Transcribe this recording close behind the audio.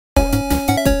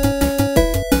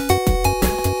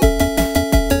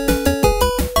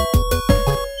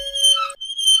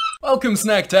Welcome,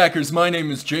 Snack Attackers. My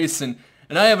name is Jason,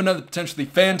 and I have another potentially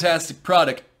fantastic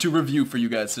product to review for you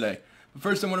guys today. But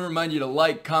first, I want to remind you to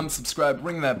like, comment, subscribe,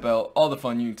 ring that bell, all the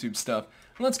fun YouTube stuff.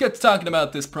 And let's get to talking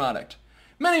about this product.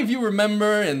 Many of you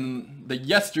remember in the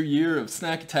yesteryear of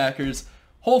Snack Attackers,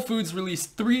 Whole Foods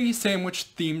released 3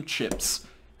 sandwich-themed chips.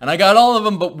 And I got all of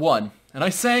them but one. And I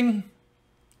sang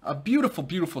a beautiful,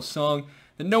 beautiful song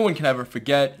that no one can ever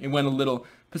forget. It went a little,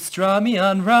 pastrami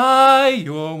on rye,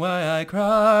 you're why I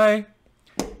cry.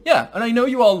 Yeah, and I know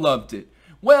you all loved it.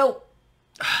 Well,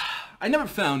 I never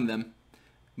found them.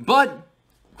 But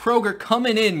Kroger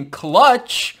coming in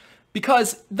clutch,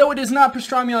 because though it is not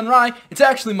pastrami on rye, it's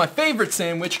actually my favorite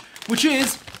sandwich, which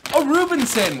is a Reuben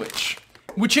sandwich.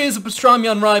 Which is a pastrami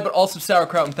on rye, but also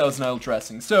sauerkraut and Thousand Isle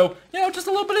dressing. So, you know, just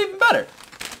a little bit even better.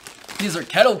 These are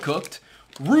kettle cooked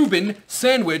Reuben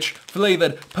sandwich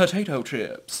flavored potato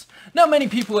chips. Now, many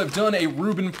people have done a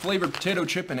Reuben flavored potato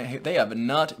chip, and they have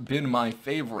not been my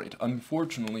favorite,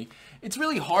 unfortunately. It's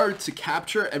really hard to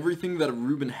capture everything that a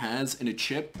Reuben has in a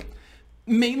chip,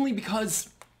 mainly because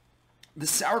the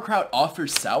sauerkraut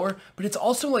offers sour, but it's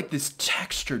also like this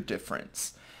texture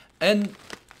difference. And,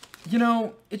 you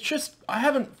know, it's just, I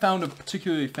haven't found a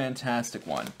particularly fantastic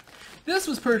one. This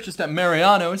was purchased at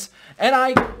Mariano's, and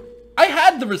I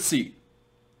had the receipt.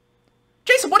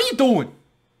 Jason, what are you doing?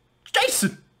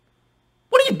 Jason!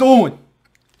 What are you doing?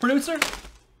 Producer,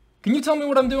 can you tell me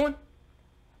what I'm doing?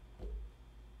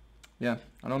 Yeah,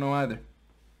 I don't know either.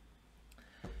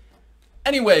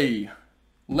 Anyway,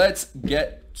 let's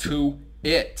get to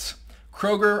it.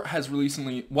 Kroger has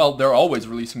recently, well, they're always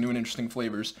releasing new and interesting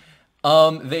flavors.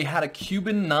 They had a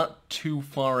Cuban not too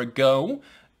far ago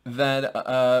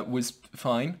that was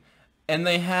fine. And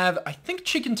they have, I think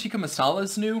chicken tikka masala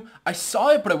is new. I saw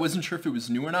it, but I wasn't sure if it was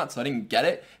new or not, so I didn't get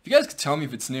it. If you guys could tell me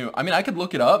if it's new. I mean, I could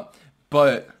look it up,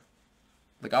 but,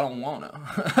 like, I don't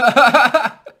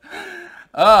wanna.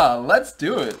 Let's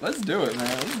do it. Let's do it,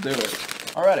 man. Let's do it.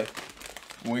 Alrighty.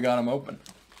 We got them open.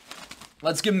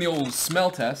 Let's give them the old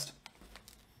smell test.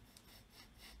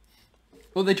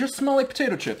 Well, they just smell like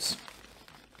potato chips.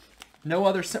 No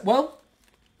other well,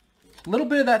 a little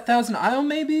bit of that Thousand Isle,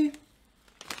 maybe?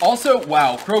 Also,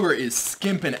 wow, Kroger is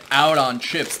skimping out on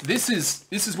chips. This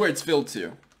is where it's filled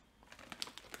to.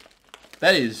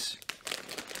 That is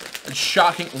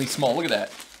shockingly small. Look at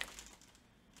that.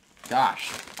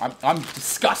 Gosh, I'm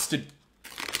disgusted.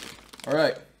 All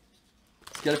right,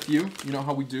 let's get a few. You know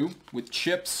how we do with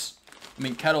chips. I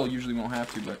mean, Kettle usually won't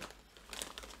have to, but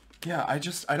yeah, I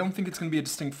don't think it's gonna be a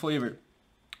distinct flavor.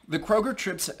 The Kroger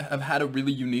chips have had a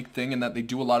really unique thing in that they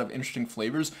do a lot of interesting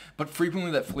flavors, but frequently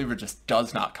that flavor just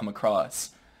does not come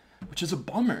across, which is a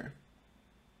bummer.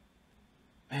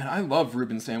 Man, I love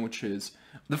Reuben sandwiches.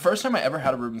 The first time I ever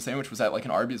had a Reuben sandwich was at like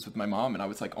an Arby's with my mom, and I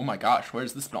was like, oh my gosh,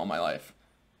 where's this been all my life?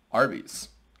 Arby's,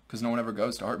 because no one ever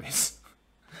goes to Arby's.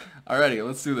 Alrighty,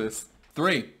 let's do this.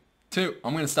 3, 2,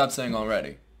 I'm gonna stop saying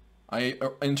already. I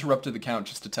interrupted the count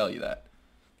just to tell you that.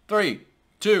 3,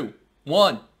 2,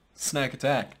 1, snack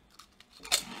attack.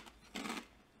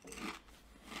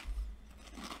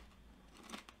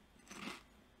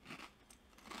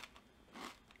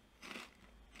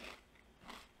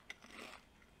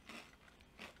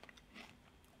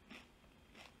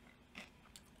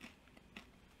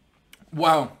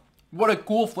 Wow, what a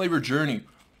cool flavor journey.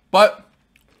 But,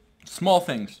 small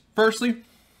things. Firstly,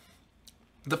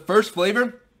 the first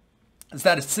flavor is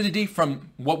that acidity from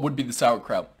what would be the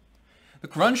sauerkraut. The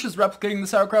crunch is replicating the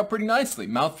sauerkraut pretty nicely.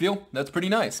 Mouthfeel, that's pretty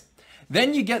nice.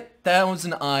 Then you get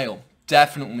Thousand Isle.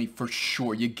 Definitely, for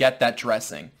sure, you get that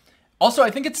dressing. Also, I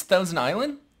think it's Thousand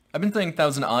Island. I've been saying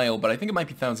Thousand Isle, but I think it might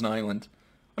be Thousand Island.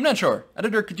 I'm not sure.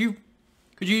 Editor, could you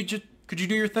do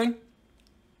your thing?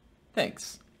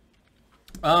 Thanks.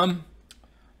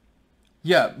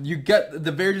 Yeah, you get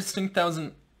the very distinct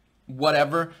Thousand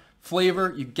whatever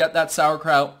flavor. You get that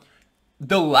sauerkraut.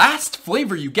 The last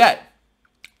flavor you get,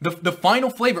 the final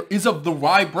flavor, is of the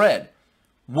rye bread.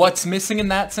 What's missing in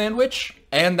that sandwich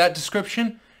and that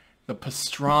description? The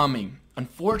pastrami.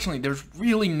 Unfortunately, there's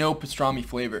really no pastrami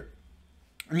flavor.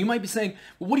 And you might be saying,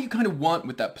 well, what do you kind of want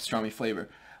with that pastrami flavor?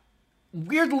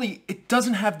 Weirdly, it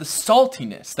doesn't have the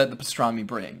saltiness that the pastrami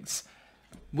brings.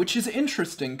 Which is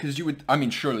interesting, because you would, I mean,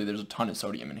 surely there's a ton of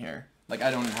sodium in here. Like,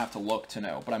 I don't even have to look to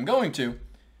know, but I'm going to.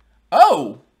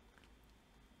 Oh!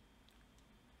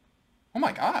 Oh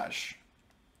my gosh.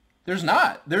 There's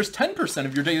not. There's 10%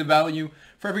 of your daily value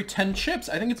for every 10 chips.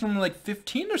 I think it's normally like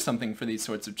 15 or something for these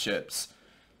sorts of chips.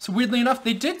 So weirdly enough,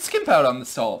 they did skimp out on the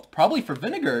salt. Probably for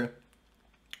vinegar.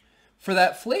 For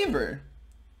that flavor.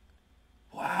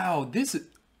 Wow, this is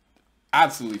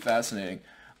absolutely fascinating.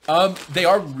 They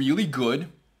are really good.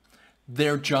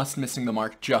 they're just missing the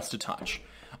mark just a touch.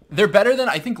 They're better than,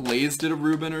 I think Lay's did a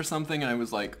Reuben or something, and I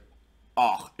was like,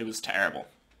 oh, it was terrible.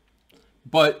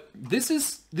 But this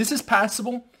is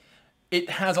passable. It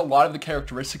has a lot of the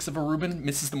characteristics of a Reuben,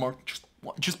 misses the mark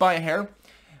just by a hair.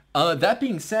 That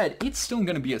being said, it's still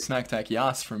going to be a snack tack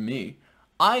yas for me.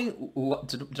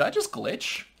 Did I just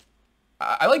glitch?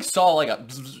 I like saw like a...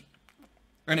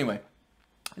 Anyway,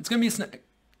 it's going to be a snack...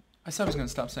 I said I was going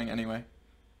to stop saying anyway.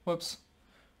 Whoops.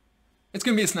 It's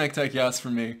going to be a snack tack yas for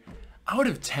me. Out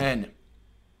of 10,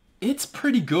 it's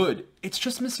pretty good. It's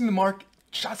just missing the mark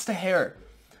just a hair.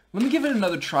 Let me give it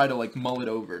another try to like mull it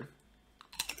over.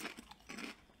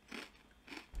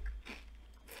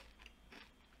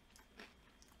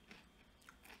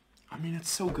 I mean, it's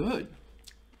so good.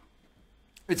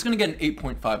 It's going to get an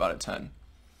 8.5 out of 10.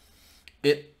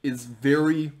 It is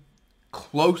very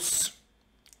close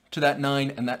to that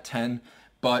 9 and that 10,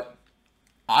 but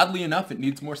oddly enough, it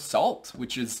needs more salt,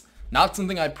 which is not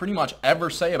something I pretty much ever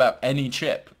say about any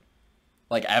chip.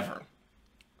 Like, ever.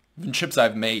 Even chips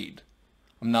I've made.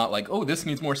 I'm not like, oh, this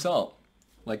needs more salt.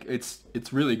 Like, it's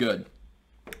really good.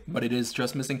 But it is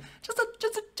just missing just a touch.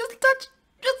 Just a little bit.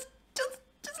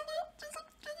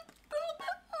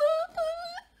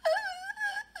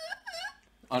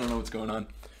 I don't know what's going on.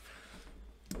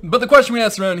 But the question we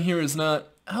ask around here is not,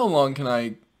 how long can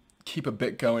I keep a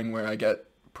bit going where I get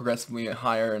progressively a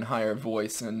higher and higher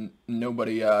voice and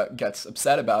nobody gets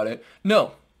upset about it?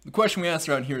 No. The question we asked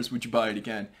around here is, would you buy it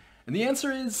again? And the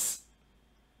answer is,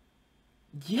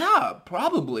 yeah,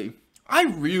 probably. I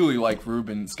really like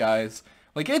Reuben's, guys.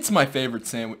 Like, it's my favorite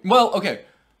sandwich. Well, okay.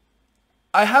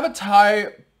 I have a tie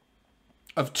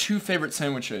of two favorite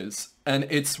sandwiches, and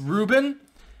it's Reuben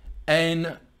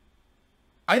and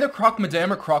either Croque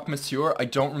Madame or Croque Monsieur. I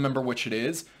don't remember which it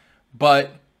is,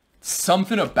 but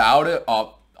something about it,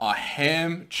 a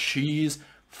ham, cheese,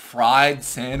 fried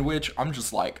sandwich, I'm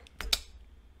just like,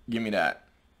 give me that.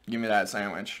 Give me that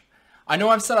sandwich. I know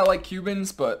I've said I like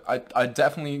Cubans, but I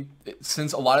definitely,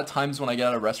 since a lot of times when I get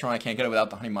at a restaurant, I can't get it without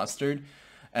the honey mustard,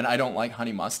 and I don't like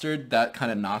honey mustard, that kind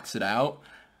of knocks it out.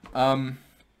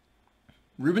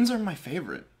 Reubens are my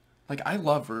favorite. Like, I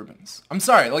love Reubens. I'm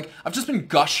sorry, like, I've just been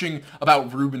gushing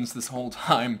about Reubens this whole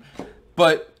time,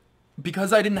 but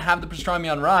because I didn't have the pastrami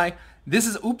on rye, this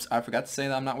is, oops, I forgot to say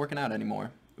that I'm not working out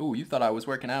anymore. Ooh, you thought I was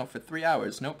working out for 3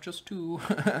 hours. Nope, just 2.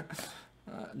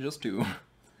 Just 2.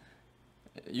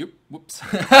 Whoops.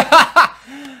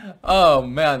 Oh,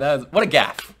 man, what a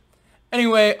gaffe.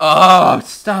 Anyway, oh,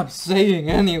 stop saying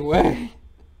anyway.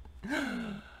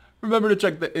 Remember to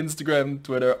check the Instagram,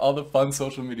 Twitter, all the fun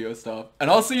social media stuff.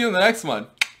 And I'll see you in the next one.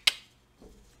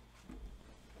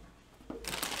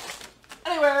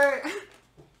 Anyway.